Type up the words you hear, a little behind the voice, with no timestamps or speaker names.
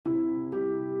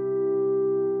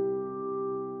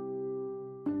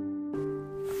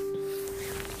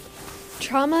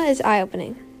Trauma is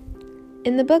eye-opening.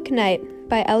 In the book Night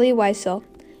by Elie Wiesel,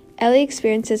 Elie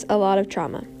experiences a lot of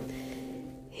trauma.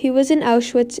 He was in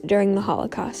Auschwitz during the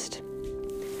Holocaust.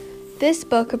 This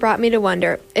book brought me to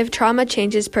wonder if trauma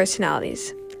changes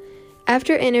personalities.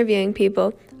 After interviewing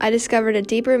people, I discovered a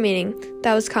deeper meaning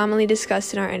that was commonly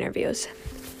discussed in our interviews.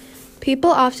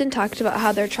 People often talked about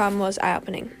how their trauma was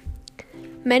eye-opening.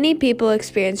 Many people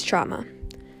experience trauma.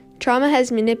 Trauma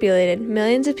has manipulated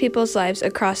millions of people's lives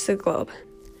across the globe.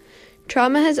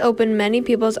 Trauma has opened many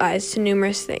people's eyes to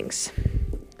numerous things.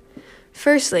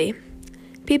 Firstly,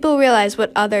 people realize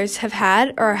what others have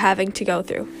had or are having to go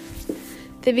through.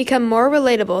 They become more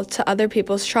relatable to other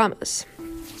people's traumas.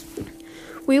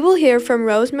 We will hear from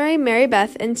Rosemary, Mary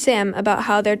Beth, and Sam about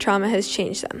how their trauma has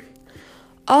changed them.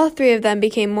 All three of them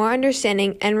became more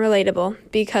understanding and relatable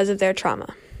because of their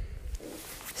trauma.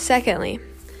 Secondly,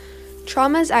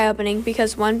 trauma is eye-opening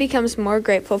because one becomes more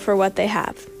grateful for what they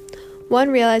have. One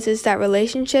realizes that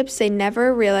relationships they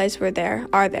never realized were there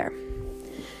are there.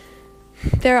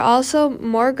 They're also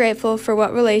more grateful for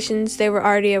what relations they were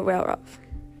already aware of.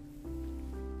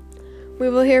 We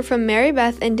will hear from Mary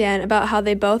Beth and Dan about how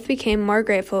they both became more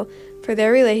grateful for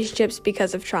their relationships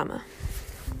because of trauma.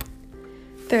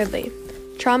 Thirdly,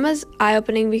 trauma is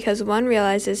eye-opening because one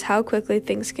realizes how quickly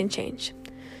things can change.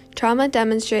 Trauma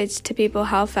demonstrates to people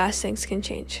how fast things can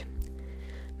change.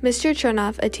 Mr.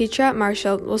 Chernoff, a teacher at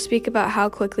Marshall, will speak about how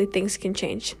quickly things can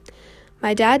change.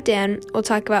 My dad, Dan, will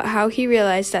talk about how he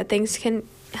realized that things can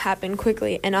happen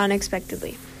quickly and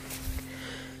unexpectedly.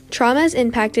 Trauma has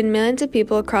impacted millions of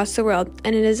people across the world,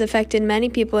 and it has affected many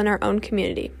people in our own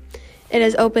community. It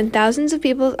has opened thousands of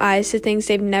people's eyes to things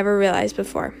they've never realized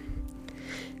before.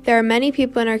 There are many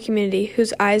people in our community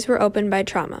whose eyes were opened by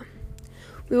trauma.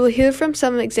 We will hear from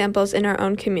some examples in our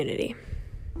own community.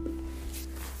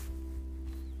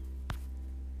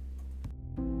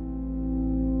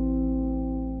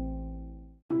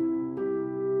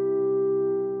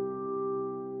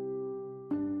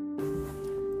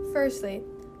 Firstly,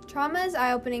 trauma is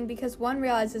eye-opening because one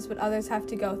realizes what others have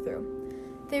to go through.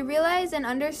 They realize and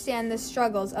understand the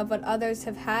struggles of what others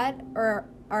have had or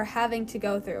are having to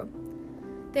go through.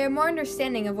 They are more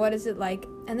understanding of what is it like,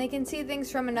 and they can see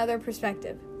things from another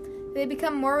perspective. They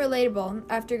become more relatable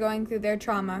after going through their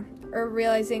trauma or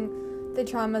realizing the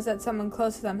traumas that someone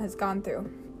close to them has gone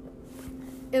through.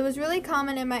 It was really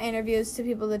common in my interviews to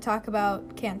people to talk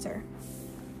about cancer.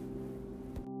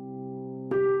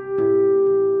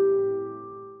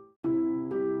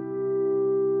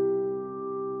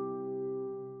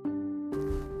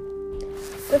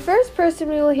 The first person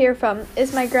we will hear from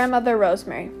is my grandmother,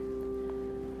 Rosemary.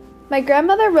 My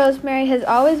grandmother, Rosemary, has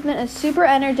always been a super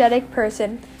energetic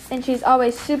person, and she's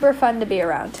always super fun to be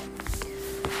around.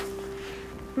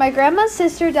 My grandma's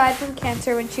sister died from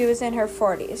cancer when she was in her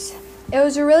 40s. It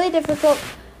was a really difficult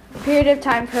period of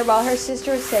time for her while her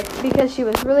sister was sick because she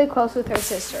was really close with her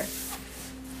sister.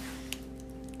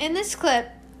 In this clip,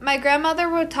 my grandmother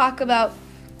will talk about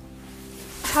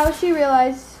how she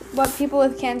realized what people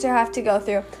with cancer have to go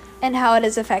through and how it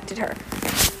has affected her.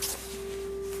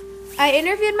 I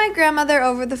interviewed my grandmother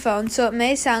over the phone, so it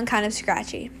may sound kind of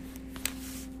scratchy.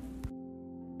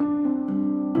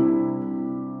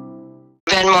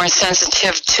 Been more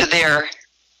sensitive to their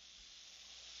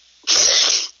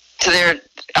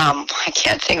I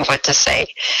can't think of what to say,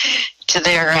 to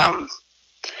their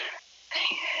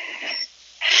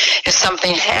if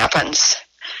something happens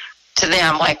to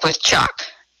them, like with Chuck,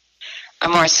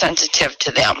 I'm more sensitive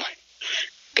to them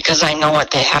because I know what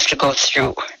they have to go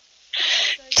through.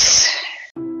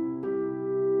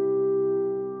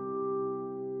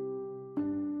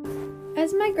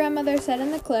 As my grandmother said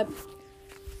in the clip,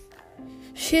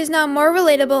 she is now more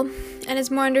relatable and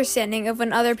is more understanding of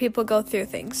when other people go through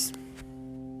things.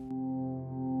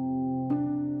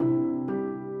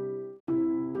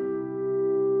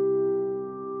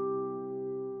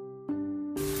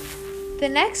 The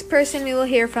next person we will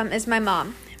hear from is my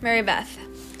mom, Mary Beth.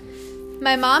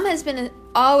 My mom has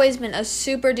always been a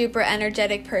super duper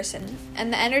energetic person,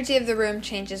 and the energy of the room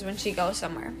changes when she goes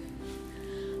somewhere.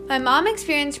 My mom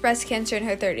experienced breast cancer in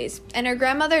her 30s, and her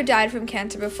grandmother died from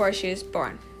cancer before she was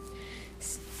born.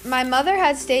 My mother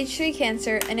had stage 3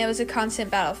 cancer, and it was a constant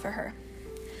battle for her.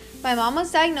 My mom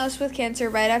was diagnosed with cancer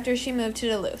right after she moved to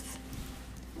Duluth.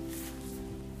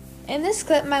 In this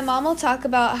clip, my mom will talk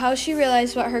about how she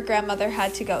realized what her grandmother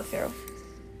had to go through.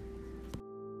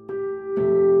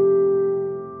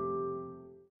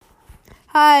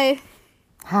 Hi.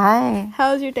 Hi.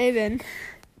 How's your day been?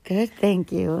 Good,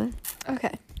 thank you.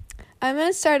 Okay. I'm going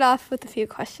to start off with a few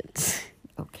questions.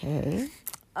 Okay.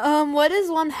 What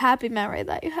is one happy memory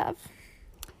that you have?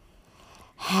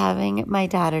 Having my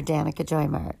daughter, Danica Joy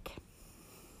Mark.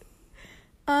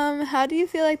 How do you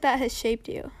feel like that has shaped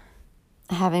you?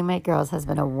 Having my girls has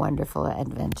been a wonderful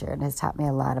adventure and has taught me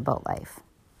a lot about life.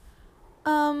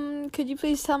 Could you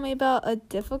please tell me about a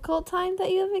difficult time that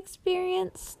you have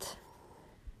experienced?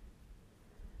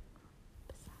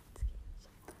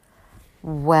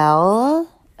 Well,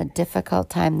 a difficult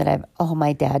time that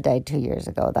my dad died 2 years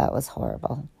ago. That was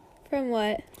horrible. From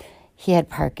what? He had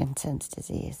Parkinson's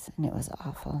disease, and it was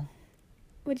awful.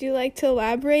 Would you like to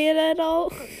elaborate at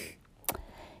all?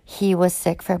 He was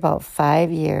sick for about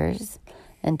 5 years,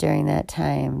 and during that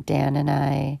time, Dan and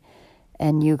I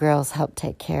and you girls helped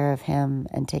take care of him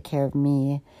and take care of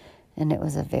me, and it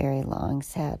was a very long,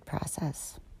 sad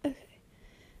process. Okay.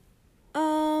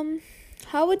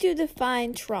 How would you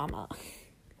define trauma?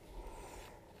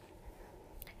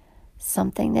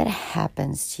 Something that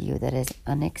happens to you that is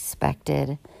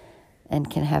unexpected and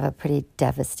can have a pretty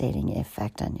devastating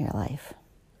effect on your life.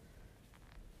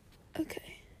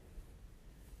 Okay.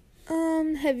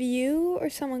 Have you or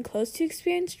someone close to you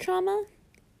experienced trauma?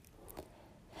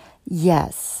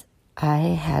 Yes, I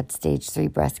had stage 3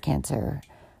 breast cancer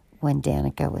when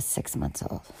Danica was 6 months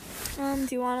old.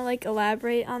 Do you want to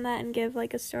elaborate on that and give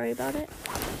a story about it?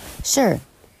 Sure.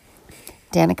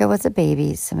 Danica was a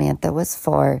baby. Samantha was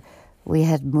 4. We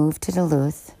had moved to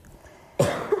Duluth.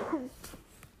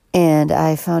 And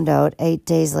I found out 8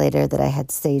 days later that I had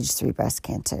stage 3 breast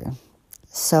cancer.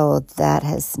 So that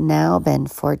has now been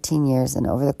 14 years. And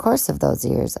over the course of those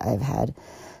years, I've had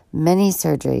many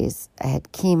surgeries. I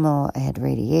had chemo, I had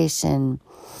radiation,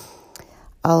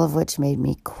 all of which made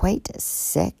me quite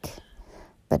sick.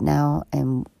 But now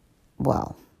I'm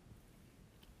well.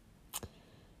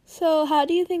 So how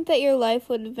do you think that your life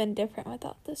would have been different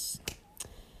without this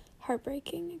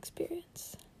heartbreaking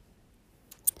experience?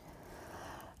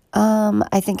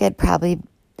 I think I'd probably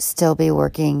still be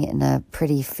working in a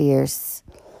pretty fierce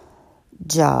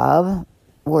job,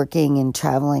 working and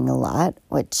traveling a lot,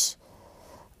 which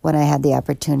when I had the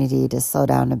opportunity to slow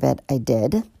down a bit, I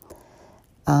did.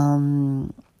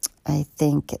 I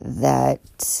think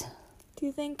that... Do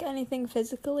you think anything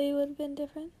physically would have been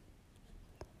different?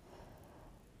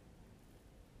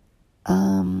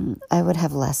 I would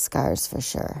have less scars for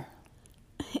sure.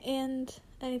 And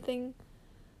anything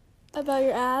about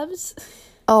your abs?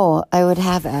 Oh, I would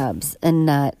have abs and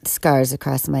not scars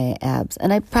across my abs.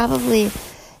 And I probably,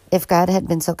 if God had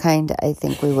been so kind, I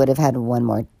think we would have had one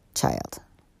more child.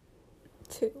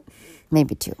 2.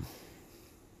 Maybe 2.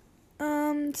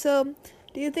 So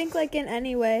do you think in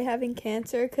any way having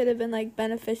cancer could have been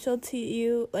beneficial to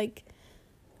you?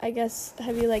 I guess,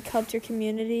 have you helped your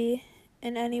community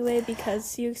in any way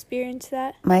because you experienced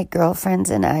that? My girlfriends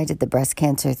and I did the breast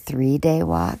cancer 3-day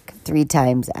walk 3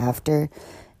 times after.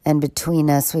 And between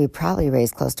us, we probably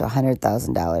raised close to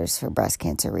 $100,000 for breast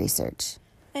cancer research.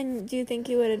 And do you think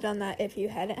you would have done that if you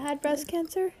hadn't had breast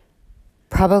cancer?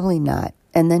 Probably not.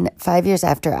 And then 5 years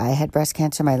after I had breast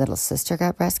cancer, my little sister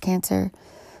got breast cancer.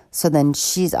 So then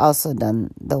she's also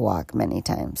done the walk many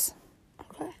times.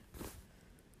 Okay.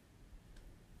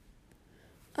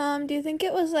 Do you think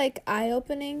it was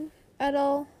eye-opening at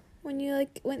all when you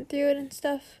went through it and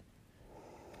stuff?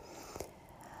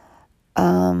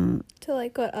 To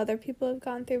what other people have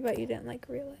gone through, but you didn't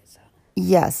realize that.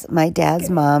 Yes, my dad's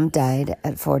mom died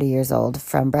at 40 years old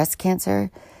from breast cancer,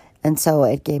 and so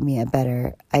it gave me a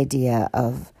better idea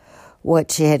of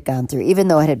what she had gone through. Even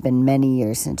though it had been many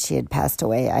years since she had passed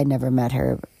away, I never met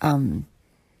her.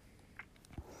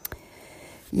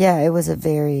 It was a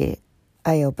very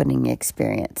eye-opening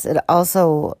experience. It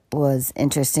also was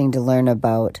interesting to learn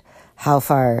about how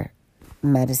far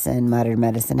modern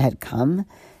medicine had come.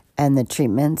 And the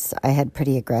treatments, I had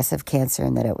pretty aggressive cancer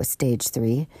and that it was stage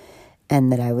 3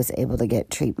 and that I was able to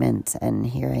get treatments. And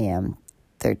here I am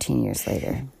 13 years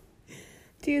later.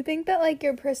 Do you think that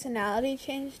your personality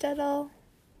changed at all?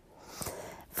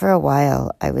 For a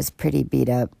while, I was pretty beat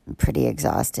up, pretty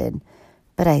exhausted,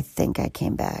 but I think I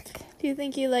came back. Do you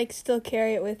think you still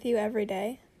carry it with you every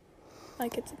day?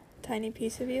 It's a tiny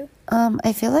piece of you?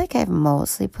 I feel like I've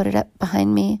mostly put it up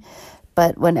behind me.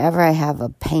 But whenever I have a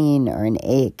pain or an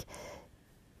ache,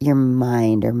 your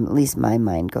mind, or at least my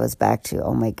mind, goes back to,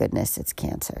 oh my goodness, it's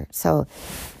cancer. So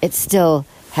it still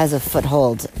has a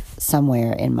foothold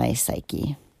somewhere in my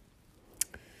psyche.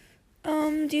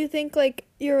 Do you think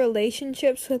your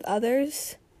relationships with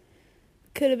others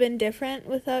could have been different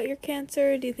without your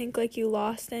cancer? Do you think you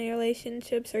lost any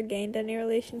relationships or gained any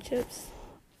relationships?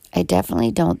 I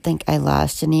definitely don't think I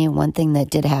lost any. One thing that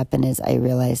did happen is I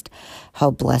realized how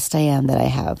blessed I am that I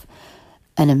have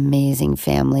an amazing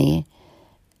family,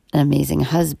 an amazing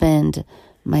husband.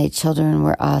 My children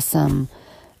were awesome.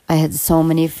 I had so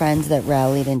many friends that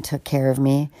rallied and took care of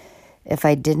me. If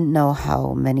I didn't know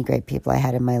how many great people I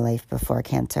had in my life before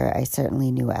cancer, I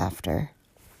certainly knew after.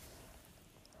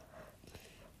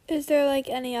 Is there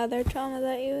any other trauma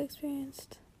that you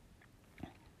experienced?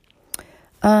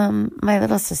 My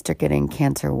little sister getting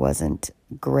cancer wasn't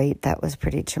great. That was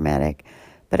pretty traumatic.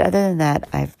 But other than that,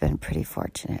 I've been pretty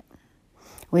fortunate.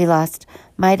 We lost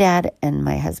my dad and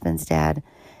my husband's dad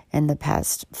in the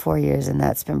past 4 years, and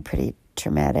that's been pretty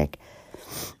traumatic.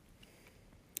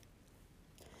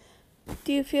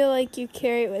 Do you feel like you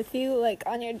carry it with you,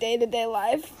 on your day-to-day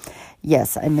life?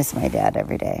 Yes, I miss my dad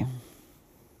every day.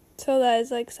 So that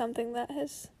is, something that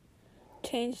has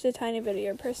changed a tiny bit of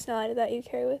your personality that you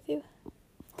carry with you?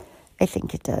 I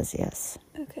think it does, yes.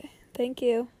 Okay, thank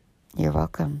you. You're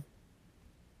welcome.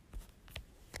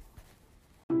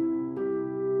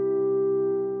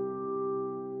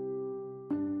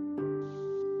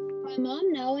 My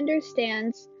mom now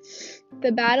understands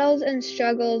the battles and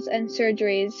struggles and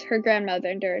surgeries her grandmother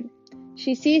endured.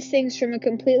 She sees things from a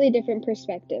completely different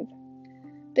perspective.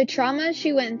 The trauma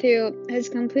she went through has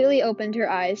completely opened her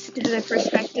eyes to the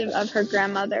perspective of her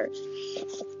grandmother.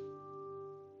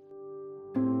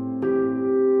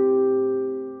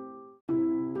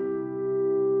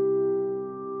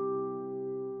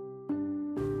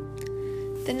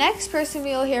 The next person we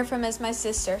will hear from is my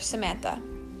sister, Samantha.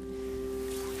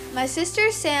 My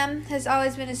sister, Sam, has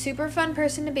always been a super fun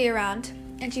person to be around,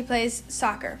 and she plays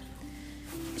soccer.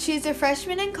 She's a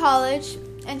freshman in college,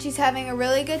 and she's having a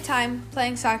really good time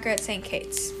playing soccer at St.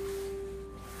 Kate's.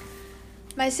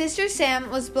 My sister,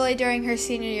 Sam, was bullied during her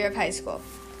senior year of high school.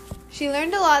 She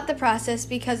learned a lot in the process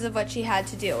because of what she had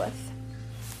to deal with.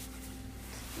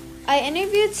 I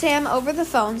interviewed Sam over the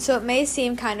phone, so it may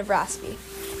seem kind of raspy.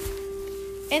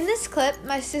 In this clip,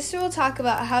 my sister will talk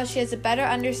about how she has a better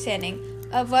understanding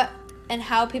of what and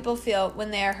how people feel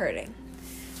when they are hurting.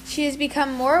 She has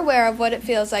become more aware of what it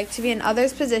feels like to be in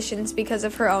others' positions because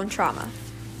of her own trauma.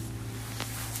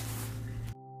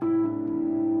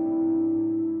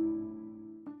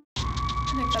 I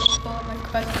think that's all of my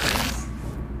questions.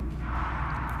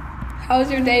 How's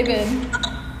your day been?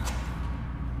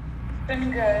 It's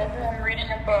been good. I'm reading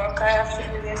a book. I have to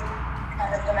do this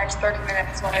kind of the next 30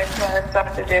 minutes when I stop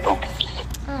at the table.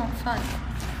 Oh, fun.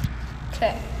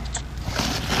 Okay.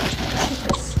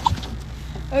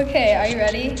 Okay, are you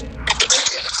ready? Yep.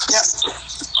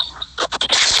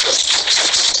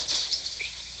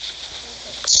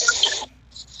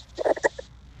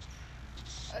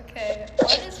 Okay,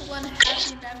 what is one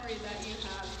happy memory that you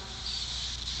have?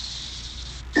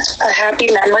 A happy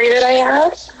memory that I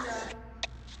have?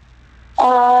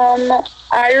 Yeah.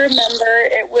 I remember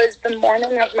it was the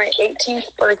morning of my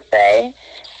 18th birthday,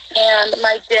 and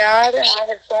my dad and I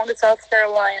had flown to South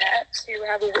Carolina to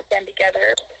have a weekend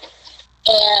together,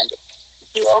 and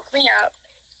he woke me up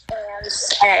and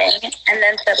sang, and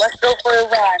then said, "Let's go for a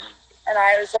run." And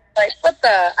I was like, "What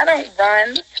the? I don't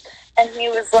run." And he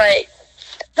was like,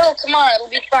 "No, come on, it'll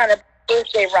be fun, a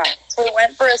birthday run." So we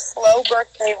went for a slow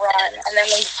birthday run, and then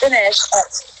we finished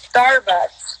at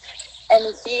Starbucks,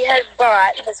 and he had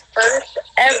bought his first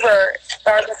ever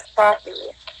Starbucks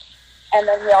coffee, and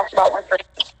then he also bought one for me,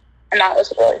 and that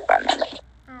was a really fun memory.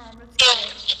 Oh, that's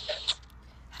great.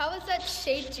 How has that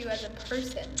shaped you as a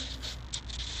person?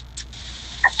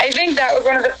 I think that was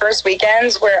one of the first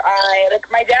weekends where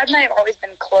my dad and I have always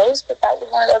been close, but that was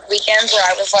one of those weekends where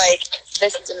I was like,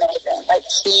 this is amazing.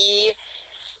 He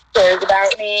cares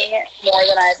about me more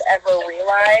than I've ever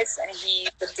realized, and he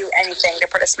would do anything to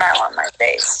put a smile on my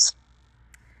face.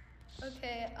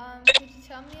 Okay, could you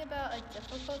tell me about a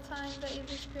difficult time that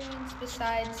you've experienced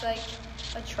besides, a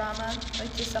trauma,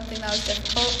 just something that was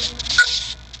difficult?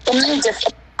 Something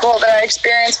difficult that I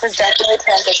experienced was definitely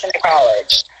transition to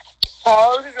college.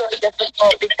 College was really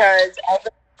difficult because all of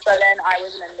a sudden I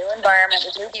was in a new environment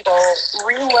with new people,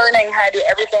 relearning how to do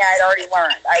everything I had already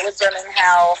learned. I was learning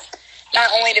how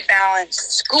not only to balance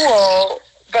school,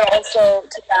 but also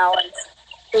to balance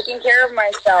taking care of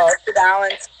myself, to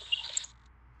balance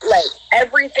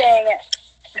everything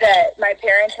that my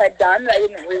parents had done that I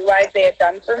didn't realize they had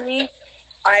done for me.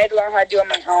 I had to learn how to do on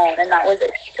my own, and that was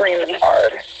extremely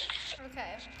hard.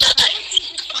 Okay. How would you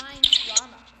define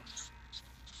trauma?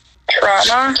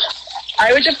 Trauma?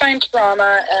 I would define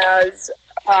trauma as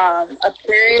a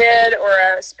period or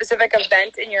a specific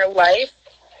event in your life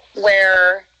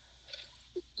where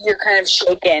you're kind of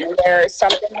shaken, where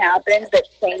something happens that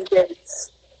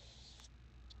changes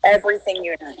everything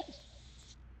you know.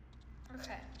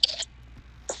 Okay.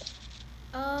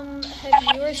 Have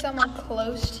you or someone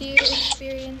close to you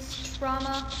experienced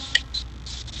trauma?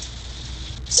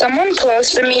 Someone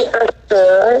close to me for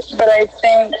sure, but I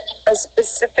think a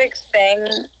specific thing.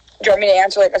 Do you want me to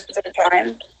answer like a specific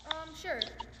time? Sure.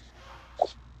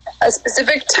 A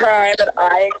specific time that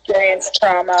I experienced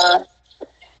trauma,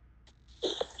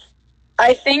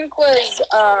 I think was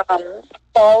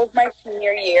fall of my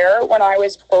senior year when I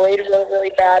was bullied really,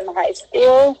 really bad in high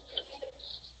school.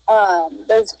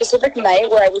 There was a specific night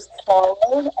where I was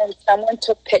followed and someone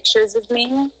took pictures of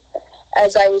me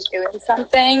as I was doing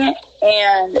something,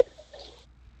 and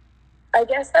I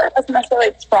guess that wasn't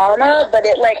necessarily trauma, but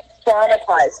it like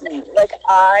traumatized me. Like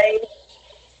I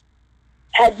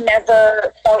had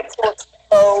never felt so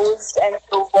exposed and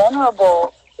so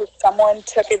vulnerable if someone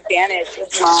took advantage of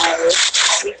my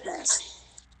weakness.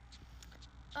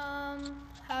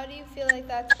 How do you feel like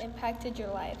that's impacted your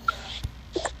life?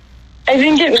 I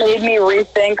think it made me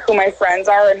rethink who my friends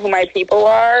are and who my people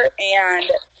are, and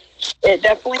it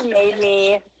definitely made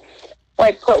me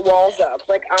like put walls up.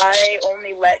 Like I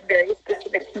only let very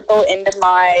specific people into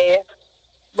my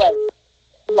like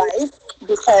life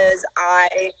because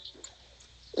I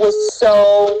was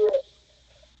so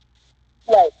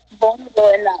like vulnerable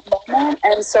in that moment,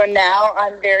 and so now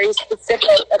I'm very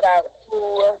specific about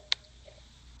who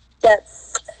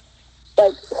gets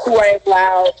like who I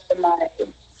allow in my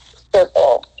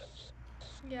circle.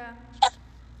 Yeah.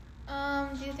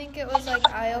 Do you think it was like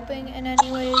eye-opening in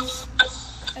any ways,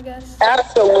 I guess?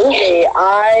 Absolutely.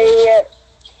 I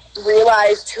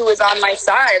realized who was on my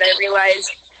side. I realized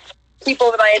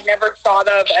people that I had never thought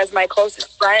of as my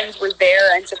closest friends were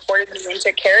there and supported me and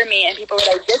took care of me, and people that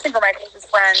I did think were my closest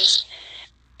friends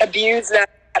abused that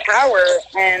power,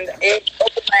 and it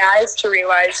opened my eyes to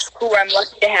realize who I'm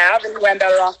lucky to have and who I'm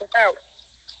better off without.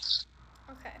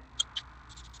 Okay.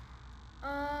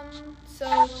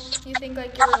 So you think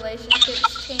like your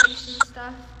relationships changed and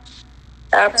stuff?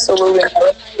 Absolutely.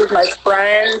 With my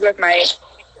friends, with my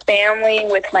family,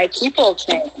 with my people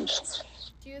changed.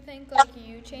 Do you think like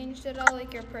you changed at all?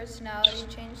 Like your personality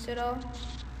changed at all?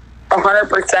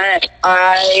 100%.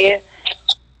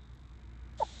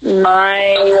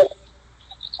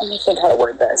 Let me think how to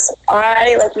word this.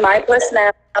 My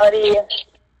personality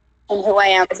and who I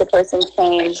am as a person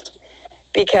changed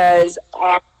because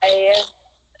I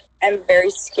am very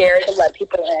scared to let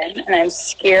people in, and I'm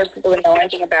scared people to know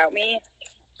anything about me.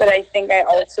 But I think I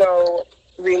also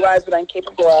realize what I'm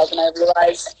capable of, and I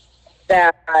realize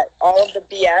that all of the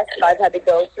BS that I've had to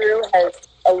go through has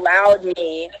allowed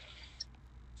me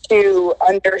to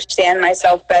understand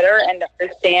myself better and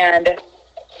understand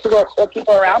the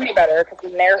people around me better, because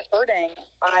when they're hurting,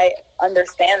 I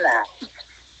understand that.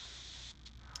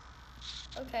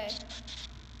 Okay.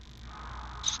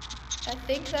 I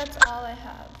think that's all I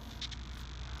have.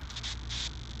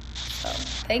 So,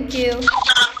 thank you.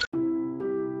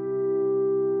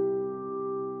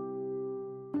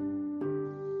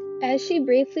 As she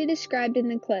briefly described in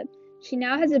the clip, she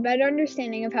now has a better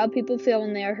understanding of how people feel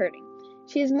when they are hurting.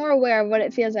 She is more aware of what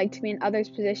it feels like to be in others'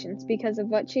 positions because of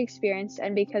what she experienced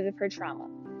and because of her trauma.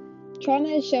 Trauma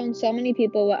has shown so many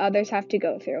people what others have to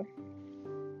go through.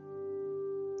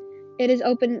 It has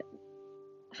opened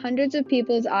hundreds of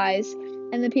people's eyes,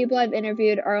 and the people I've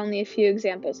interviewed are only a few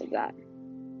examples of that.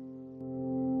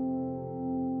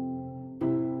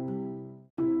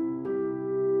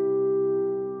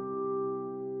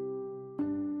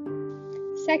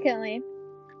 Secondly,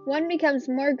 one becomes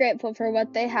more grateful for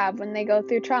what they have when they go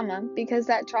through trauma because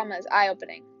that trauma is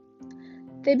eye-opening.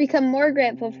 They become more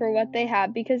grateful for what they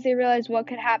have because they realize what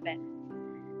could happen.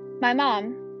 My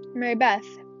mom, Mary Beth,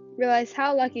 realized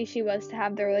how lucky she was to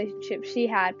have the relationship she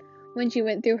had when she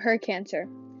went through her cancer.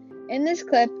 In this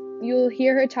clip, you will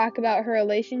hear her talk about her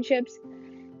relationships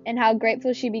and how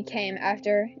grateful she became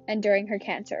after and during her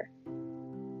cancer.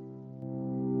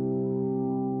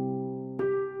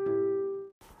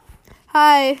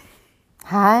 Hi.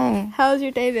 Hi. How's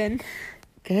your day been?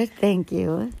 Good, thank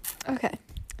you. Okay.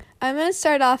 I'm going to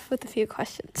start off with a few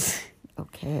questions.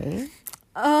 Okay.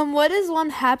 What is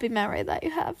one happy memory that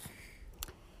you have?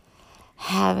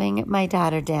 Having my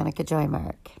daughter, Danica Joy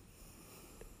Mark.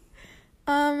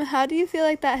 How do you feel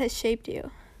like that has shaped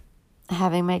you?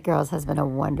 Having my girls has been a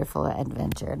wonderful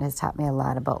adventure and has taught me a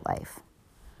lot about life.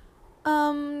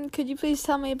 Could you please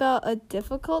tell me about a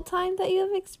difficult time that you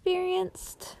have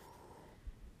experienced?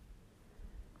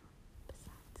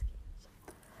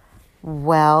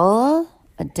 Well,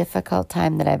 a difficult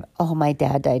time that my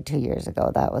dad died 2 years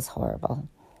ago. That was horrible.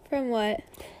 From what?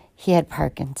 He had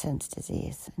Parkinson's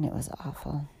disease, and it was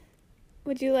awful.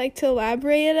 Would you like to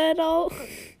elaborate at all?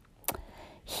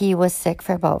 He was sick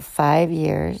for about 5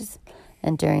 years,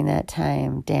 and during that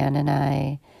time, Dan and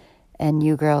I and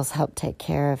you girls helped take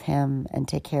care of him and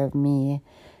take care of me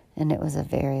And it was a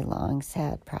very long,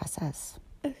 sad process.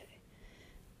 Okay.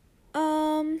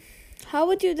 How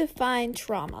would you define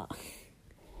trauma?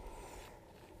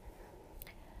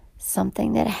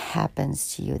 Something that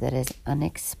happens to you that is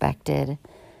unexpected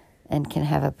and can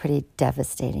have a pretty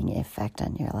devastating effect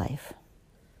on your life.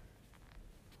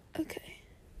 Okay.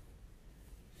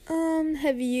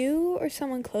 Have you or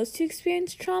someone close to you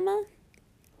experienced trauma?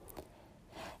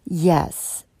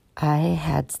 Yes, I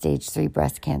had stage 3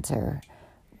 breast cancer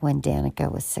when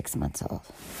Danica was 6 months old.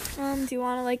 Do you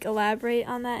want to elaborate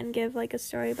on that and give a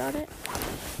story about it?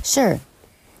 Sure.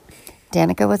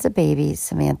 Danica was a baby.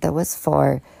 Samantha was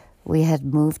 4. We had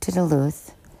moved to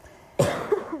Duluth.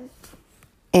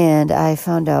 And I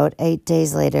found out 8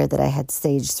 days later that I had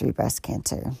stage 3 breast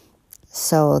cancer.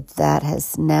 So that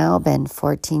has now been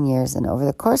 14 years. And over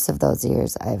the course of those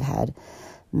years, I've had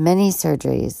many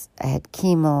surgeries. I had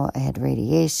chemo, I had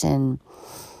radiation,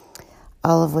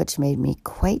 all of which made me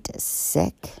quite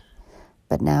sick.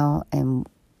 But now I'm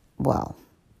well.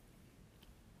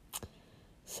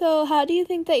 So how do you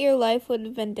think that your life would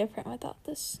have been different without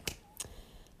this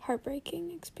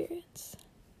heartbreaking experience?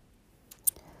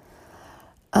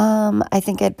 I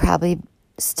think I'd probably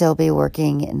still be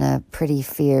working in a pretty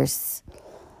fierce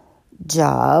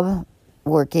job,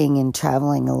 working and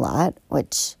traveling a lot,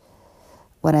 which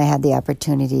when I had the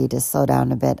opportunity to slow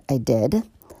down a bit, I did.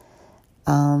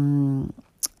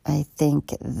 I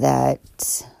think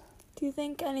that... Do you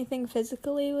think anything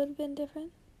physically would have been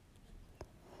different?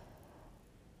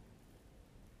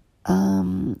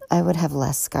 I would have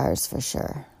less scars for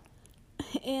sure.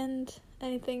 And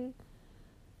anything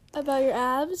about your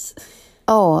abs?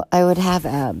 Oh, I would have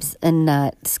abs and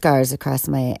not scars across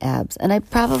my abs. And I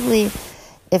probably,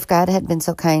 if God had been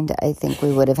so kind, I think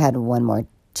we would have had one more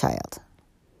child.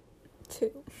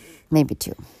 2. Maybe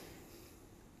 2.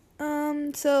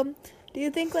 So do you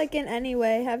think in any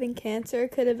way having cancer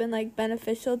could have been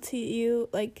beneficial to you?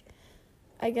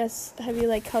 I guess, have you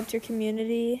helped your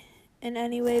community in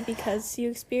any way because you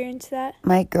experienced that?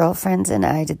 My girlfriends and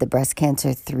I did the breast cancer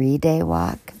 3-day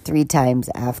walk 3 times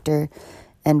after.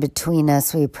 And between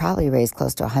us, we probably raised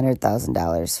close to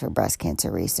 $100,000 for breast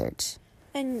cancer research.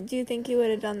 And do you think you would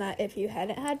have done that if you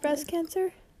hadn't had breast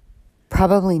cancer?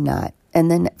 Probably not.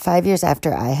 And then 5 years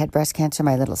after I had breast cancer,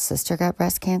 my little sister got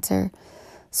breast cancer.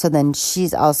 So then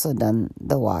she's also done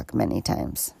the walk many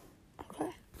times.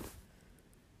 Okay.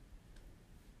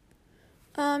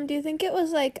 Do you think it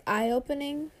was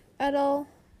eye-opening at all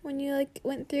when you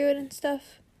went through it and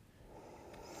stuff?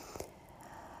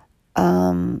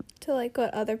 To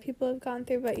what other people have gone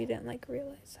through, but you didn't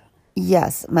realize that.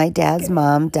 Yes, my dad's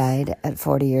mom died at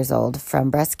 40 years old from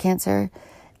breast cancer,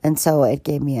 and so it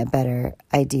gave me a better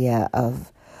idea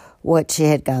of what she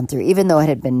had gone through. Even though it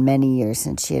had been many years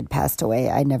since she had passed away,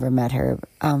 I never met her.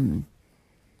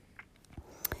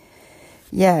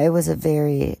 Yeah, it was a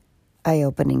very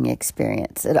eye-opening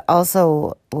experience. It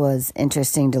also was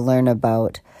interesting to learn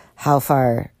about how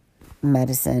far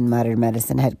modern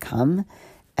medicine had come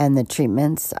and the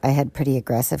treatments. I had pretty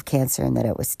aggressive cancer and that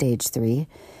it was stage 3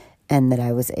 and that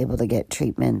I was able to get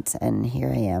treatments, and here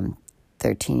I am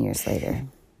 13 years later.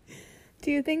 Do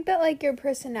you think that your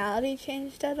personality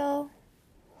changed at all?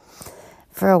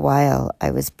 For a while,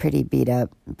 I was pretty beat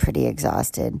up, pretty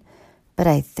exhausted, but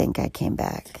I think I came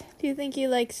back. Do you think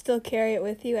you still carry it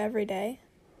with you every day?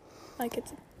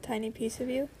 It's a tiny piece of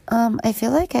you? I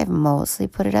feel like I've mostly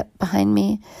put it up behind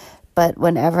me, but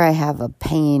whenever I have a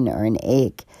pain or an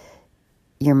ache,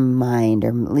 your mind, or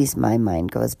at least my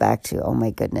mind, goes back to, oh my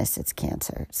goodness, it's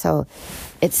cancer. So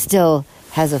it still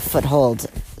has a foothold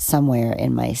somewhere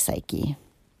in my psyche.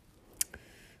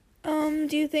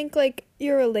 Do you think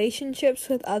your relationships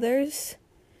with others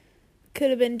could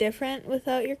have been different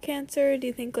without your cancer? Do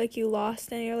you think you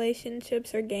lost any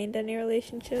relationships or gained any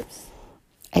relationships?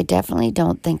 I definitely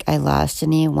don't think I lost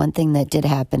any. One thing that did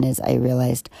happen is I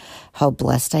realized how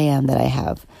blessed I am that I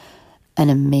have an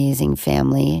amazing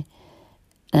family,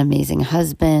 an amazing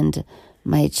husband.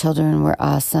 My children were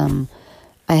awesome.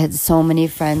 I had so many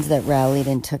friends that rallied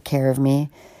and took care of me.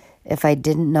 If I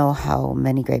didn't know how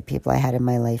many great people I had in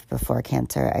my life before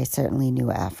cancer, I certainly knew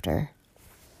after.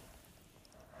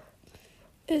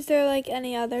 Is there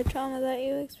any other trauma that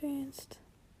you experienced?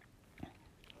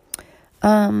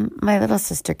 My little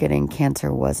sister getting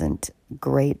cancer wasn't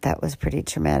great. That was pretty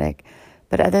traumatic.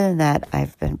 But other than that,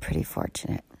 I've been pretty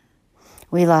fortunate.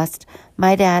 We lost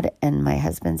my dad and my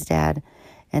husband's dad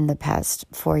in the past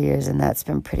 4 years, and that's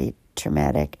been pretty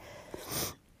traumatic.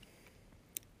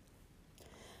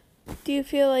 Do you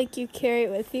feel you carry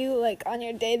it with you, on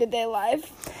your day-to-day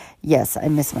life? Yes, I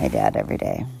miss my dad every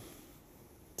day.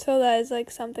 So that is,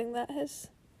 something that has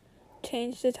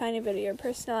changed a tiny bit of your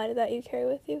personality that you carry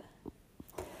with you?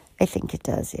 I think it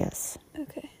does, yes.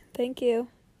 Okay, thank you.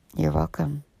 You're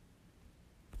welcome.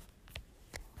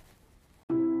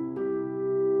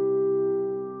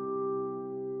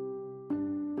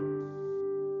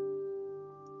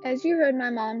 As you heard my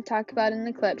mom talk about in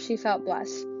the clip, she felt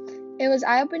blessed. It was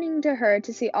eye-opening to her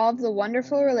to see all of the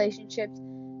wonderful relationships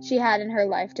she had in her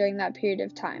life during that period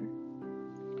of time.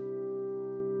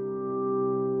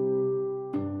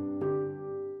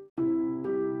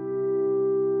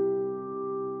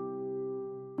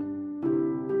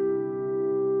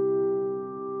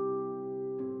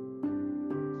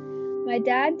 My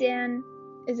dad, Dan,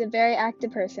 is a very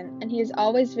active person, and he has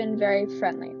always been very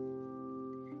friendly.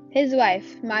 His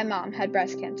wife, my mom, had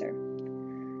breast cancer.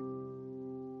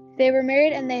 They were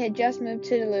married and they had just moved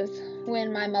to Duluth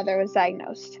when my mother was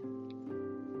diagnosed.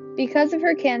 Because of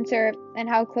her cancer and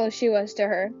how close she was to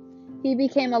her, he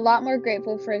became a lot more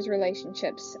grateful for his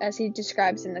relationships, as he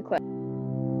describes in the clip.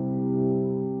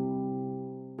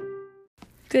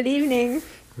 Good evening.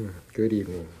 Good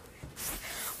evening.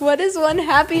 What is one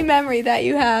happy memory that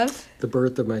you have? The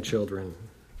birth of my children.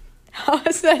 How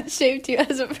has that shaped you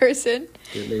as a person?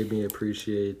 It made me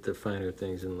appreciate the finer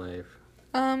things in life.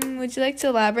 Would you like to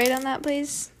elaborate on that,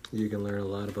 please? You can learn a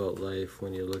lot about life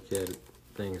when you look at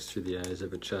things through the eyes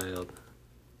of a child.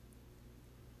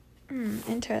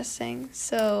 Interesting.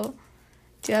 So,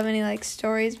 do you have any,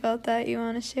 stories about that you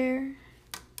want to share?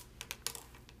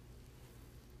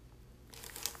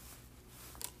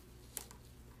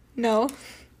 No?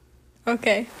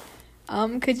 Okay.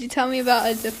 Could you tell me about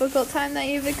a difficult time that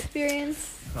you've experienced?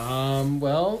 My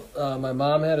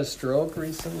mom had a stroke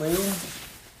recently.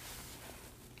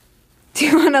 Do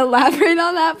you want to elaborate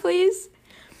on that, please?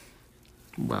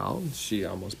 Well, she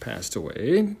almost passed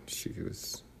away. She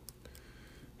was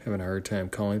having a hard time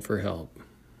calling for help.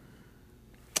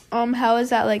 How has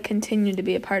that, continued to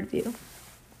be a part of you?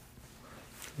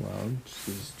 Well,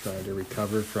 she's trying to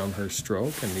recover from her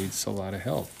stroke and needs a lot of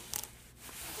help.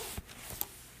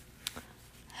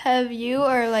 Have you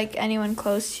or, anyone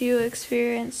close to you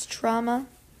experienced trauma?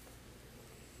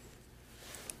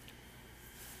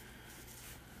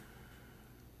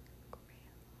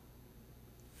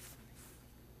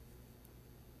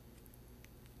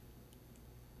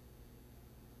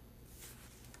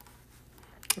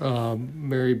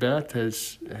 Mary Beth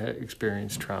has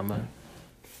experienced trauma.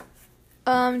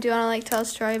 Do you want to, tell a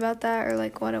story about that or,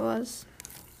 what it was?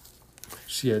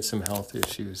 She had some health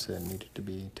issues that needed to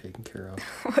be taken care of.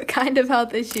 What kind of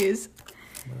health issues?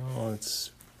 Well,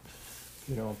 it's,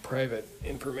 private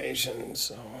information,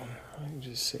 so I can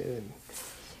just say that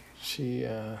she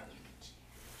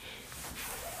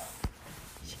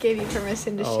gave you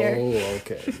permission to share. Oh,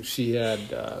 okay. She had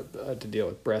to deal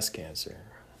with breast cancer.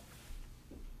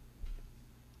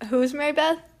 Who's Mary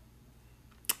Beth?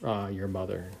 Your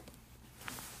mother.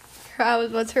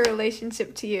 What's her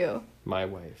relationship to you? My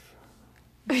wife.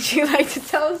 Would you like to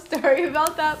tell a story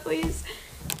about that, please?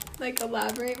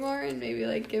 Elaborate more and maybe,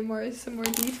 give some more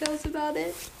details about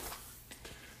it?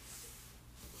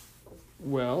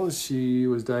 Well, she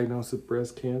was diagnosed with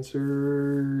breast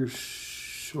cancer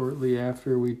shortly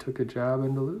after we took a job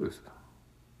in Duluth.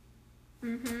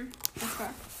 Okay.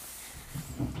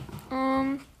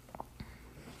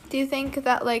 Do you think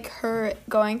that, her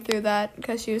going through that,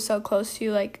 because she was so close to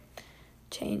you,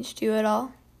 changed you at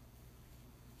all?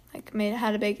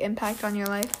 Had a big impact on your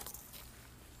life?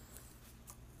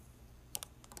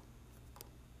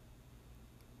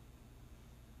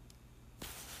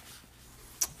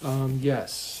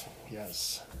 Yes.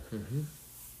 Mm-hmm.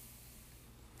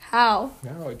 How?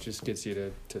 No, it just gets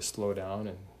you to slow down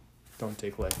and don't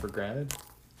take life for granted.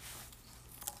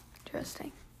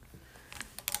 Interesting.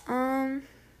 Do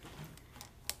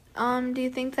you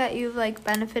think that you've,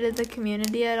 benefited the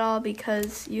community at all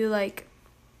because you,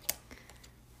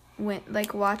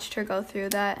 watched her go through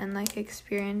that and,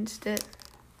 experienced it?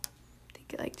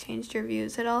 Think it, changed your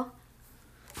views at all?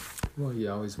 Well,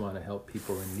 you always want to help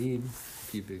people in need.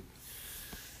 If you've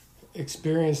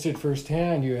experienced it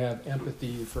firsthand, you have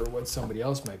empathy for what somebody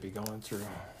else might be going through.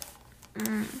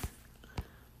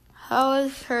 How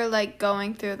is her,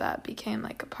 going through that became,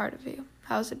 a part of you?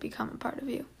 How has it become a part of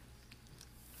you?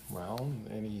 Well,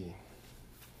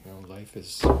 life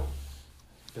is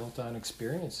built on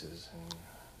experiences, and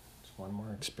it's one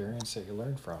more experience that you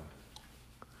learn from.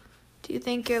 Do you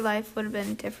think your life would have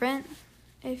been different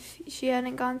if she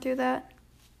hadn't gone through that?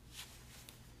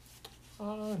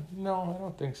 No, I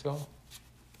don't think so.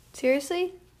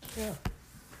 Seriously? Yeah.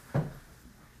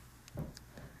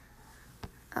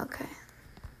 Okay.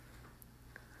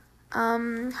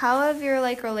 How have your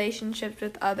relationships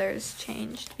with others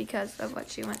changed because of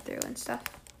what you went through and stuff?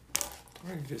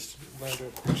 Well, you just learn to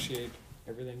appreciate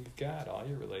everything you've got, all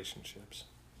your relationships.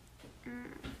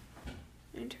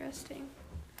 Interesting.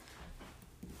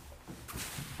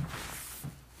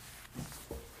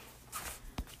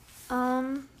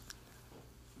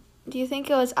 Do you think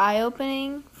it was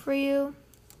eye-opening for you,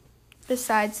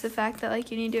 besides the fact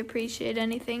that you need to appreciate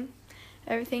everything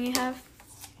you have?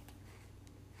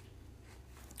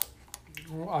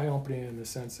 Well, eye-opening in the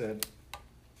sense that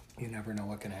you never know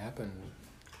what can happen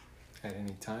at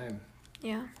any time.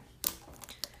 Yeah.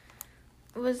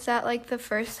 Was that the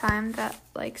first time that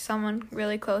someone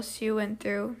really close to you went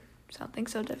through something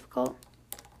so difficult?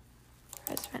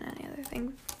 Or has there been any other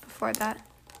thing before that?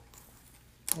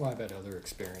 Well, I've had other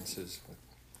experiences with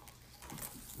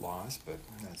loss, but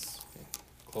that's the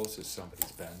closest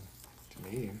somebody's been to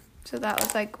me. So that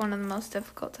was one of the most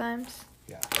difficult times?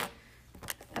 Yeah.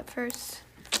 At first,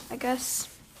 I guess.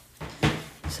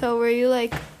 So were you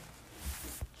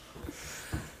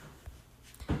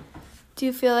do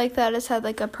you feel like that has had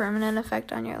a permanent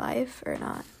effect on your life or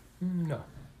not? No.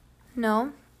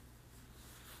 No?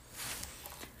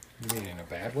 You mean in a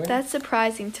bad way? That's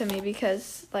surprising to me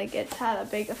because it's had a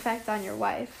big effect on your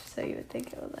wife, so you would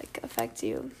think it would affect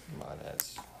you. Well, that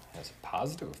has a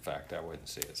positive effect. I wouldn't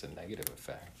say it's a negative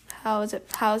effect. How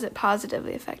has it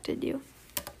positively affected you?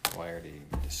 Well, I already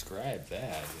described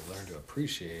that. You learn to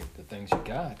appreciate the things you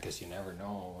got because you never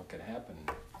know what could happen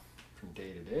from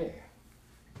day to day.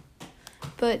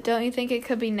 But don't you think it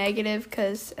could be negative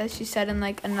because, as she said in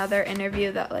another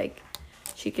interview, that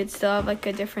she could still have a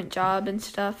different job and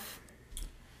stuff?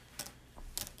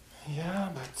 Yeah,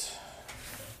 but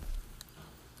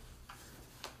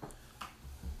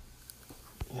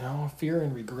fear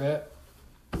and regret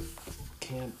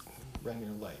can't run your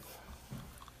life.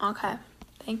 Okay,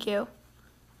 thank you.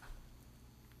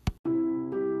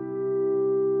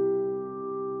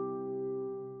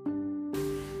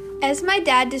 As my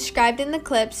dad described in the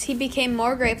clips, he became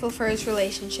more grateful for his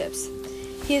relationships.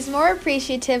 He is more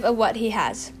appreciative of what he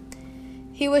has.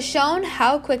 He was shown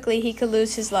how quickly he could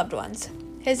lose his loved ones.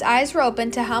 His eyes were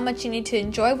open to how much you need to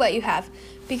enjoy what you have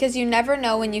because you never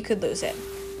know when you could lose it.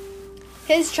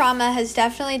 His trauma has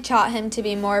definitely taught him to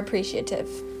be more appreciative.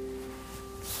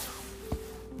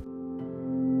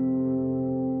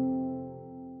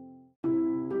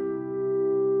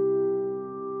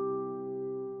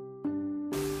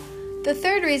 The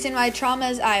third reason why trauma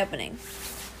is eye-opening.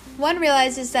 One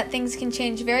realizes that things can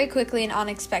change very quickly and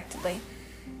unexpectedly.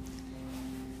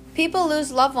 People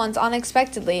lose loved ones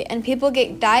unexpectedly, and people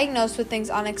get diagnosed with things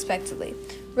unexpectedly.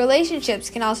 Relationships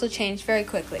can also change very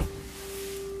quickly.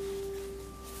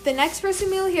 The next person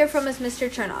we will hear from is Mr.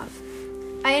 Chernov.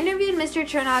 I interviewed Mr.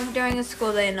 Chernov during a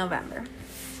school day in November.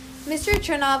 Mr.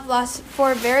 Chernov lost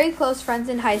 4 very close friends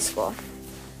in high school.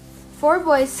 4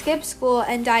 boys skipped school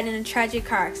and died in a tragic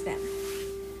car accident.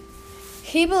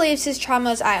 He believes his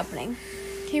trauma is eye-opening.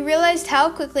 He realized how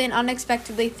quickly and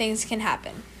unexpectedly things can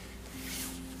happen.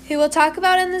 He will talk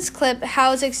about in this clip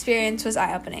how his experience was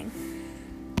eye-opening.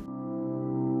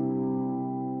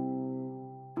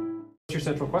 What's your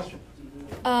central question?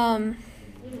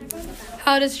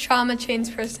 How does trauma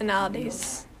change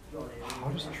personalities? How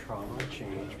does trauma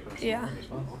change personalities? Yeah.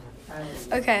 Well,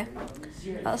 Okay,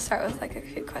 I'll start with a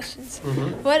few questions.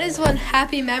 Mm-hmm. What is one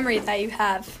happy memory that you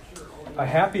have? A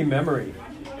happy memory.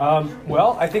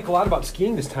 Well, I think a lot about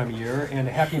skiing this time of year, and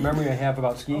a happy memory I have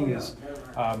about skiing is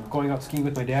going out skiing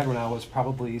with my dad when I was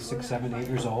probably 6, 7, 8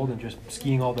 years old and just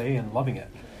skiing all day and loving it.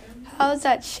 How has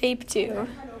that shaped you?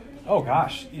 Oh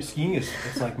gosh, skiing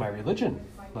it's like my religion.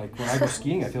 Like when I go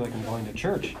skiing, I feel like I'm going to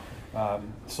church.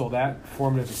 So that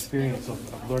formative experience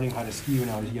of learning how to ski when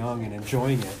I was young and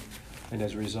enjoying it, and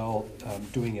as a result,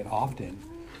 doing it often,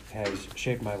 has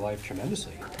shaped my life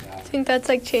tremendously. Do you think that's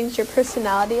changed your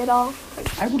personality at all?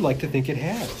 I would like to think it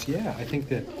has. Yeah, I think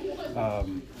that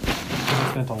because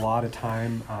I spent a lot of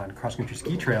time on cross-country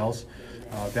ski trails,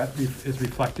 that is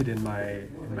reflected in my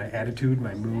attitude,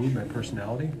 my mood, my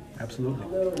personality. Absolutely.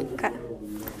 Okay.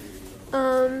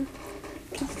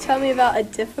 Could you tell me about a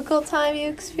difficult time you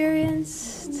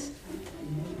experienced?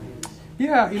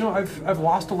 Yeah, I've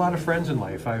lost a lot of friends in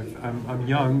life. I'm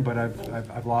young, but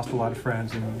I've lost a lot of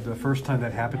friends. And the first time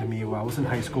that happened to me, I was in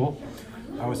high school.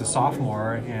 I was a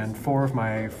sophomore, and 4 of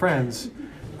my friends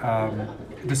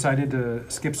decided to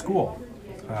skip school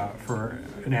for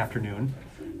an afternoon,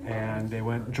 and they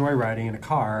went joyriding in a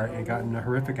car and got in a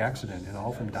horrific accident, and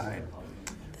all of them died.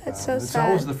 That's so sad. So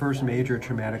that was the first major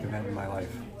traumatic event in my life.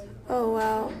 Oh,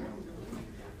 wow.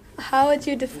 How would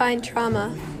you define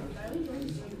trauma?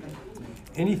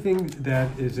 anything that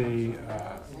is a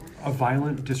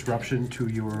violent disruption to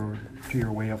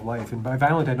your way of life. And by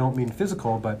violent, I don't mean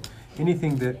physical, but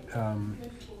anything that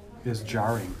is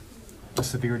jarring, a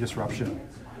severe disruption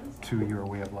to your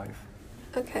way of life.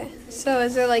 Okay. So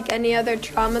is there like any other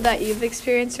trauma that you've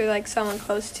experienced or like someone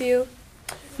close to you?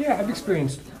 Yeah, I've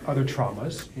experienced other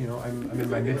traumas. You know, I'm in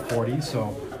my mid-40s,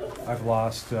 so I've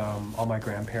lost all my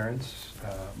grandparents.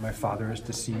 My father is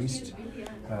deceased.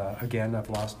 Again, I've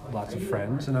lost lots of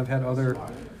friends, and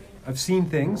I've seen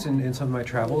things in some of my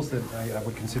travels that I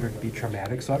would consider to be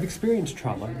traumatic. So I've experienced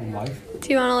trauma in life.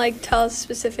 Do you want to like tell a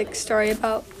specific story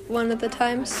about one of the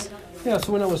times? Yeah,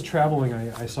 so when I was traveling,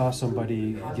 I saw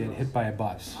somebody get hit by a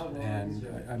bus, and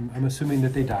I'm assuming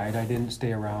that they died. I didn't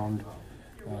stay around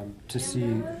to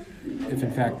see if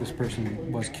in fact this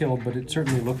person was killed, but it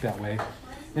certainly looked that way.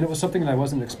 And it was something that I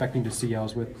wasn't expecting to see. I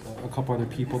was with a couple other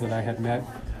people that I had met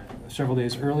several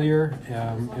days earlier,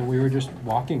 and we were just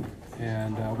walking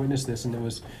and witnessed this, and it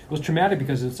was traumatic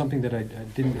because it's something that I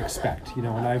didn't expect. You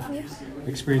know, and I've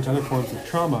experienced other forms of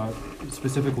trauma,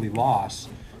 specifically loss.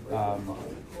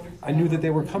 I knew that they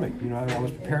were coming. You know, I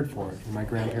was prepared for it. And my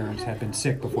grandparents had been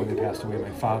sick before they passed away. My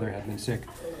father had been sick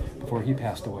before he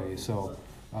passed away. So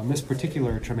this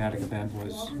particular traumatic event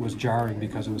was jarring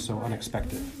because it was so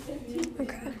unexpected.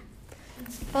 Okay.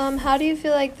 How do you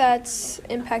feel like that's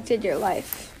impacted your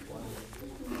life?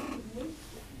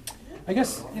 I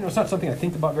guess, you know, it's not something I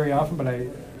think about very often, but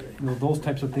those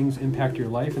types of things impact your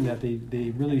life, and that they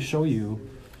really show you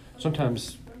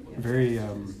sometimes very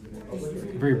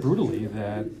very brutally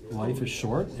that life is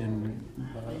short and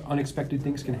unexpected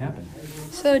things can happen.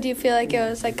 So do you feel like it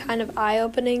was like kind of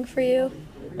eye-opening for you?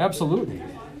 Absolutely,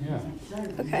 yeah.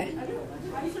 Okay.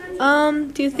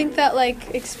 Do you think that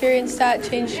like experience that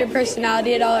changed your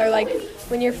personality at all, or like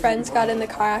when your friends got in the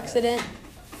car accident?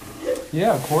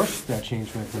 Yeah, of course that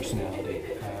changed my personality.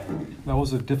 That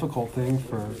was a difficult thing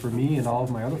for me and all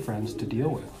of my other friends to deal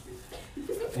with.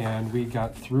 And we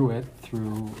got through it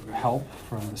through help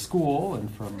from the school and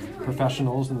from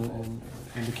professionals in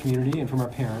the community and from our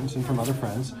parents and from other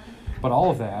friends. But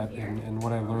all of that and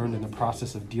what I learned in the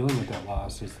process of dealing with that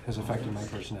loss has affected my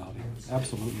personality.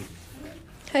 Absolutely.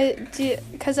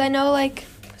 Because I know like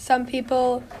some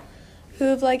people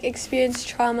who've like experienced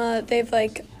trauma, they've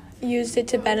like used it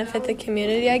to benefit the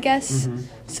community, I guess. Mm-hmm.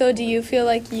 So do you feel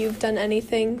like you've done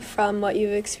anything from what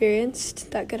you've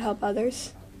experienced that could help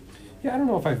others? Yeah, I don't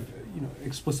know if I've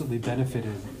explicitly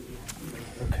benefited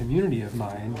a community of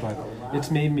mine, but it's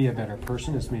made me a better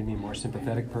person. It's made me a more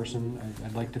sympathetic person.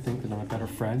 I'd like to think that I'm a better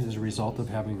friend as a result of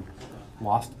having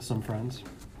lost some friends.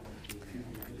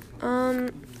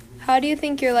 How do you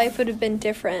think your life would have been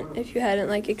different if you hadn't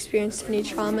like experienced any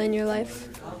trauma in your life?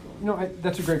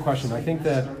 That's a great question. I think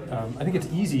that I think it's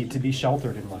easy to be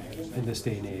sheltered in life in this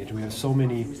day and age. We have so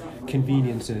many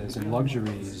conveniences and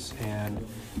luxuries and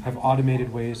have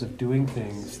automated ways of doing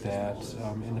things that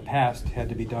in the past had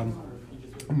to be done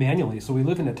manually. So we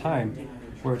live in a time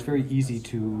where it's very easy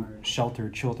to shelter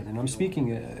children. And I'm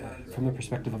speaking from the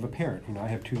perspective of a parent. I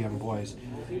have 2 young boys,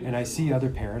 and I see other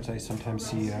parents. I sometimes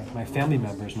see my family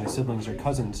members, my siblings or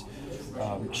cousins,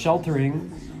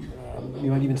 sheltering,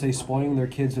 you might even say spoiling their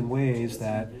kids in ways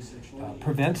that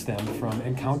prevents them from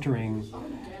encountering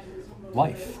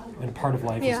life. And a part of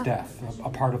life is death. A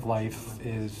part of life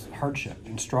is hardship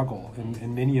and struggle.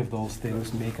 And many of those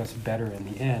things make us better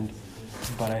in the end.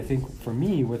 But I think for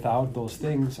me, without those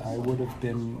things, I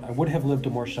would have lived a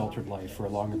more sheltered life for a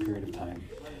longer period of time.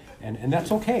 And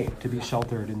that's okay to be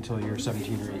sheltered until you're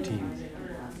 17 or 18.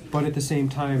 But at the same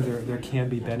time, there can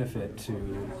be benefit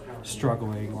to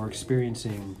struggling or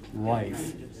experiencing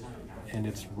life and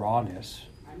its rawness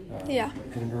at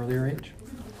an earlier age.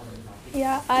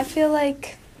 Yeah, I feel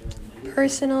like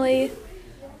personally,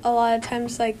 a lot of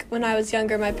times, like when I was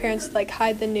younger, my parents would, like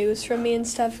hide the news from me and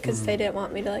stuff because they didn't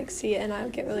want me to like see it, and I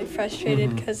would get really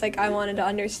frustrated because like I wanted to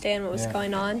understand what was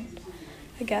going on,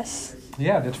 I guess.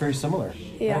 Yeah, that's very similar.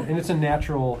 Yeah, and it's a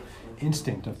natural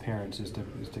instinct of parents is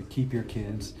to keep your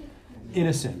kids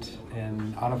innocent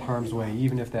and out of harm's way,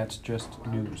 even if that's just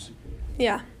news.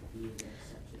 Yeah.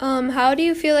 How do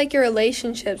you feel like your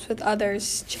relationships with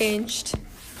others changed?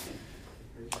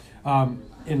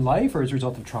 In life or as a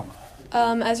result of trauma?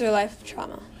 As a life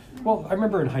trauma. Well, I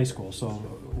remember in high school, so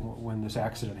when this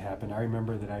accident happened, I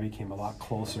remember that I became a lot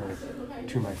closer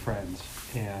to my friends,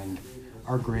 and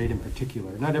our grade in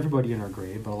particular. Not everybody in our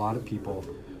grade, but a lot of people.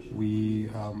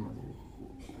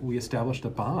 We established a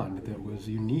bond that was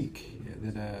unique.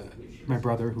 That my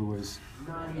brother, who was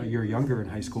a year younger in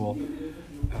high school,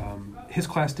 his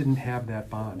class didn't have that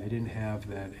bond. They didn't have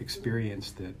that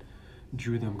experience that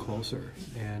drew them closer,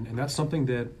 and that's something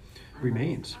that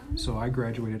remains. So I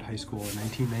graduated high school in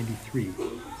 1993,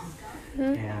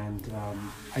 and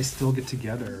I still get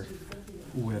together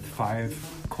with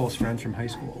 5 close friends from high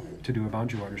school to do a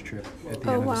Boundary Waters trip at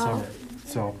the end of the summer.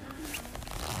 So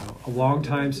a long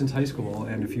time since high school,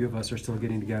 and a few of us are still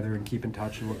getting together and keep in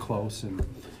touch, and we're close. And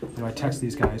I text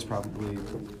these guys probably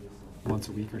once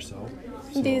a week or so.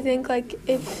 Do you think like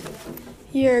if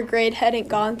your grade hadn't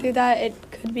gone through that,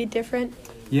 it could be different?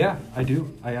 Yeah, I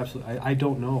do. I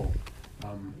don't know.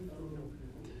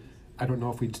 I don't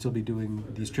know if we'd still be doing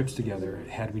these trips together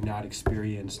had we not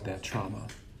experienced that trauma.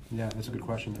 Yeah, that's a good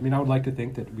question. I mean, I would like to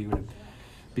think that we would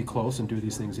be close and do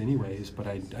these things anyways, but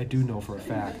I do know for a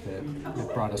fact that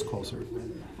it brought us closer.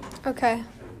 Okay.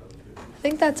 I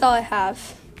think that's all I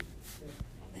have.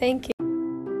 Thank you.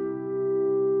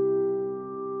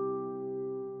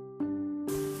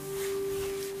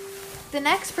 The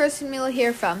next person we will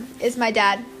hear from is my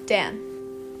dad, Dan.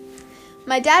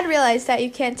 My dad realized that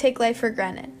you can't take life for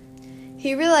granted.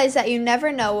 He realized that you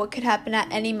never know what could happen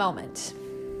at any moment.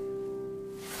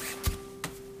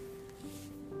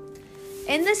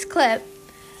 In this clip,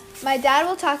 my dad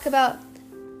will talk about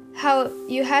how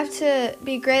you have to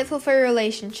be grateful for your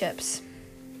relationships.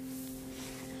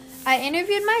 I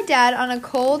interviewed my dad on a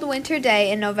cold winter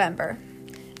day in November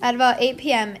at about 8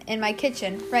 p.m. in my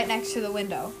kitchen right next to the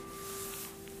window.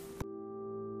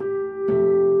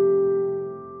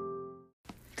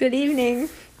 Good evening.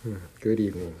 Good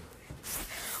evening.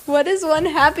 What is one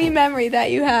happy memory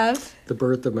that you have? The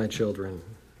birth of my children.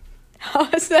 How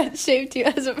has that shaped you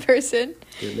as a person?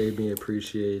 It made me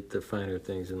appreciate the finer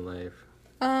things in life.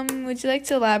 Would you like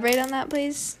to elaborate on that,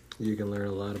 please? You can learn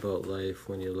a lot about life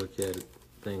when you look at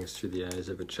things through the eyes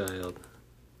of a child.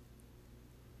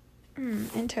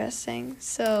 Interesting.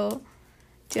 So,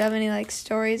 do you have any,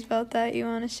 stories about that you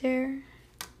want to share?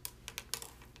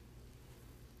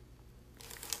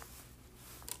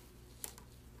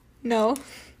 No?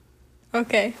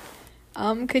 Okay.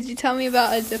 Could you tell me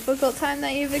about a difficult time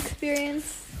that you've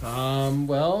experienced? My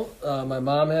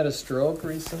mom had a stroke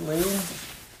recently.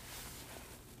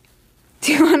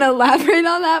 Do you want to elaborate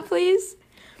on that, please?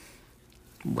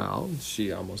 Well,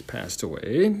 she almost passed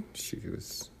away. She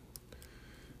was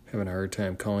having a hard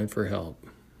time calling for help.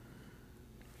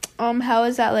 How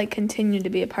has that, continued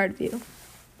to be a part of you?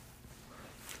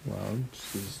 Well,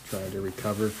 she's trying to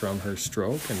recover from her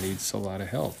stroke and needs a lot of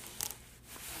help.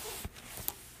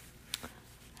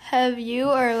 Have you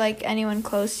or, anyone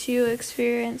close to you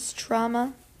experienced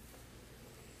trauma?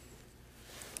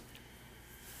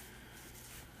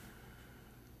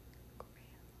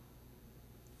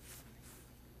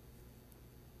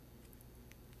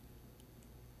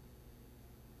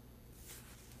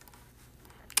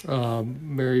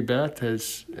 Mary Beth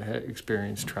has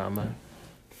experienced trauma.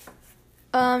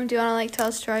 Do you want to, tell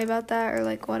a story about that or,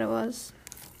 what it was?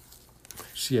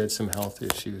 She had some health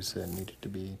issues that needed to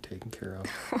be taken care of.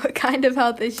 What kind of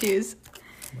health issues?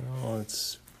 Well,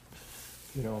 it's,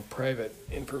 private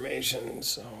information,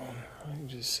 so I can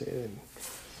just say that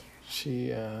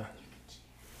she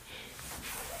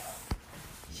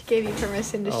gave you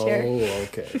permission to share. Oh,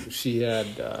 okay. She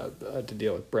had to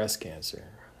deal with breast cancer.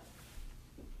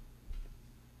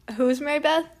 Who's Mary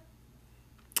Beth?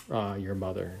 Your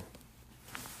mother.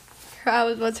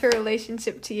 What's her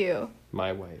relationship to you?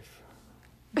 My wife.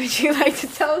 Would you like to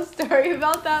tell a story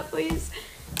about that, please?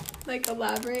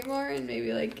 Elaborate more and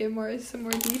maybe, give some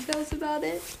more details about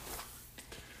it?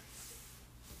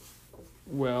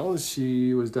 Well,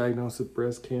 she was diagnosed with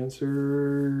breast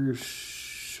cancer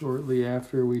shortly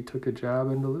after we took a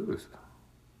job in Duluth.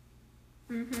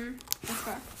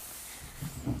 Okay.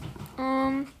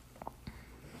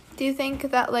 Do you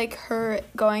think that, her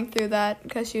going through that,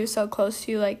 because she was so close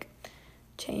to you,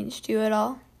 changed you at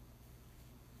all?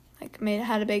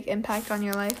 Had a big impact on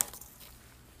your life?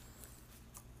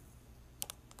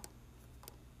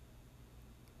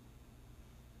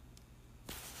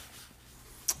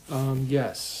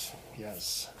 Yes.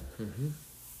 Mm-hmm.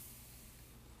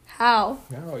 How?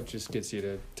 No, it just gets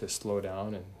you to slow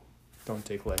down and don't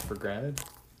take life for granted.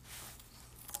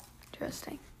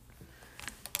 Interesting.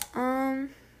 Do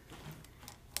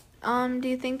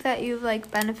you think that you've,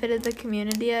 benefited the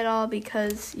community at all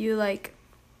because you,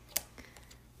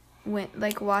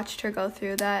 watched her go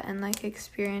through that and,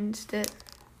 experienced it?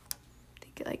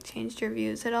 Think it, changed your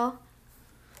views at all?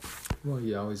 Well,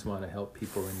 you always want to help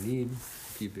people in need.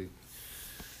 If you've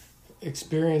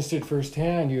experienced it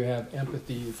firsthand, you have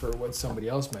empathy for what somebody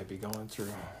else might be going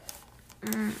through.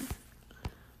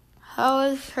 How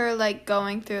has her,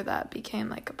 going through that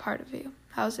became, a part of you?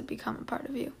 How has it become a part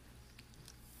of you?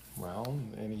 Well,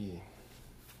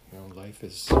 life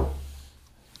is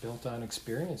built on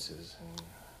experiences, and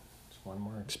it's one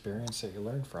more experience that you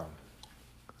learn from.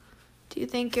 Do you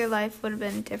think your life would have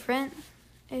been different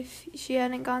if she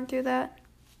hadn't gone through that?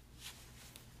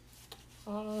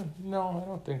 No, I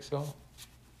don't think so.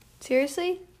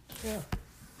 Seriously? Yeah.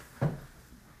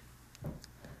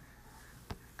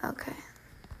 Okay.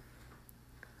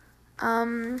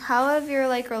 How have your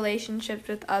relationships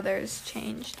with others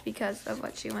changed because of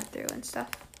what she went through and stuff?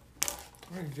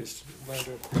 You just learn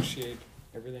to appreciate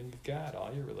everything you've got,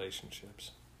 all your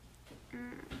relationships.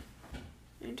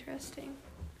 Interesting.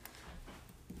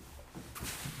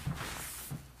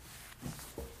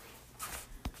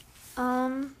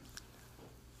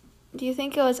 Do you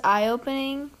think it was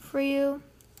eye-opening for you,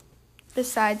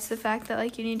 besides the fact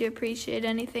that you need to appreciate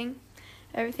everything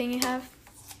you have?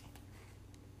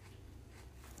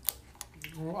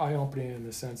 Well, eye-opening in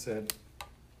the sense that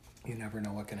you never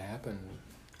know what can happen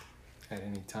at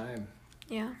any time.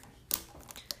 Yeah.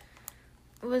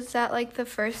 Was that the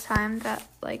first time that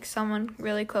someone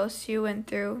really close to you went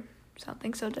through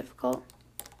something so difficult?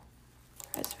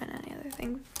 Or has there been any other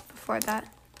thing before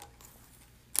that?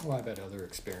 Well, I've had other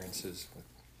experiences with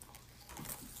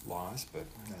loss, but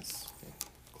that's the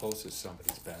closest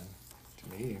somebody's been to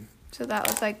me. So that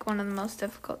was one of the most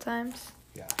difficult times?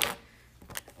 Yeah.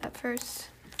 At first,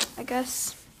 I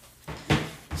guess.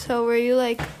 So were you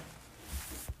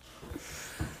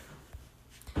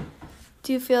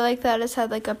do you feel like that has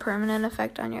had a permanent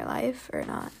effect on your life or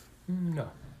not?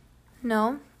 No.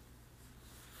 No?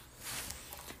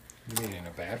 You mean in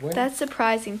a bad way? That's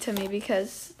surprising to me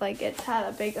because it's had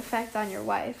a big effect on your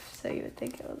wife, so you would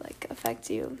think it would affect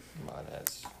you. Well,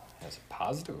 it has a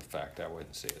positive effect. I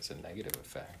wouldn't say it's a negative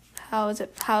effect. How has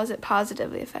it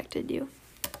positively affected you?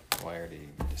 Well, I already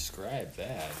described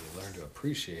that. You learn to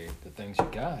appreciate the things you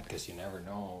got because you never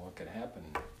know what could happen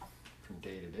from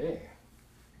day to day.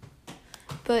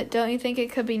 But don't you think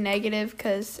it could be negative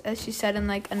because, as she said in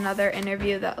another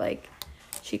interview, that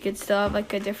she could still have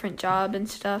a different job and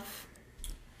stuff?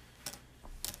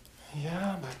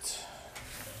 Yeah, but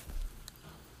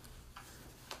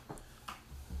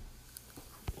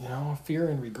fear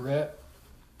and regret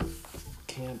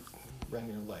can't run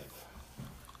your life.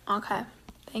 Okay,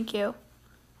 thank you.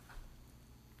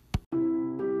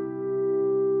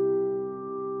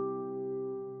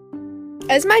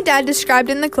 As my dad described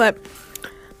in the clip,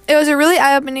 it was a really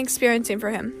eye-opening experience for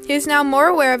him. He is now more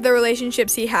aware of the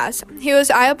relationships he has. He was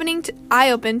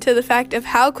eye-open to the fact of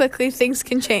how quickly things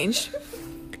can change.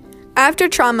 After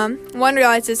trauma, one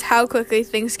realizes how quickly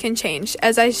things can change,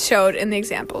 as I showed in the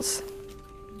examples.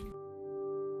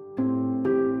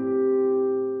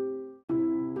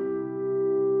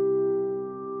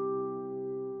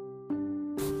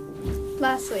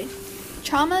 Lastly,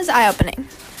 trauma is eye-opening.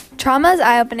 Trauma is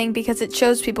eye-opening because it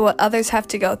shows people what others have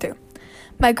to go through.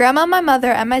 My grandma, my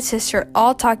mother, and my sister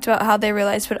all talked about how they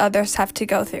realized what others have to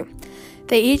go through.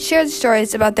 They each shared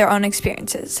stories about their own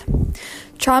experiences.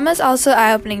 Trauma is also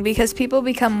eye-opening because people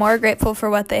become more grateful for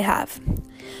what they have.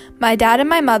 My dad and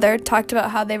my mother talked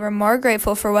about how they were more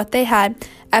grateful for what they had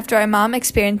after my mom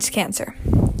experienced cancer.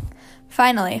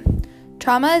 Finally,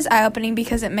 trauma is eye-opening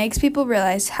because it makes people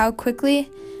realize how quickly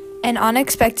and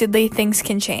unexpectedly things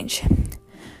can change.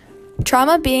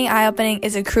 Trauma being eye-opening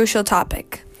is a crucial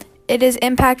topic. It is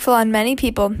impactful on many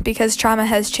people because trauma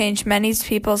has changed many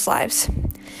people's lives.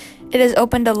 It has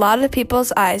opened a lot of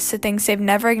people's eyes to things they've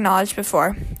never acknowledged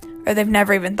before or they've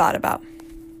never even thought about.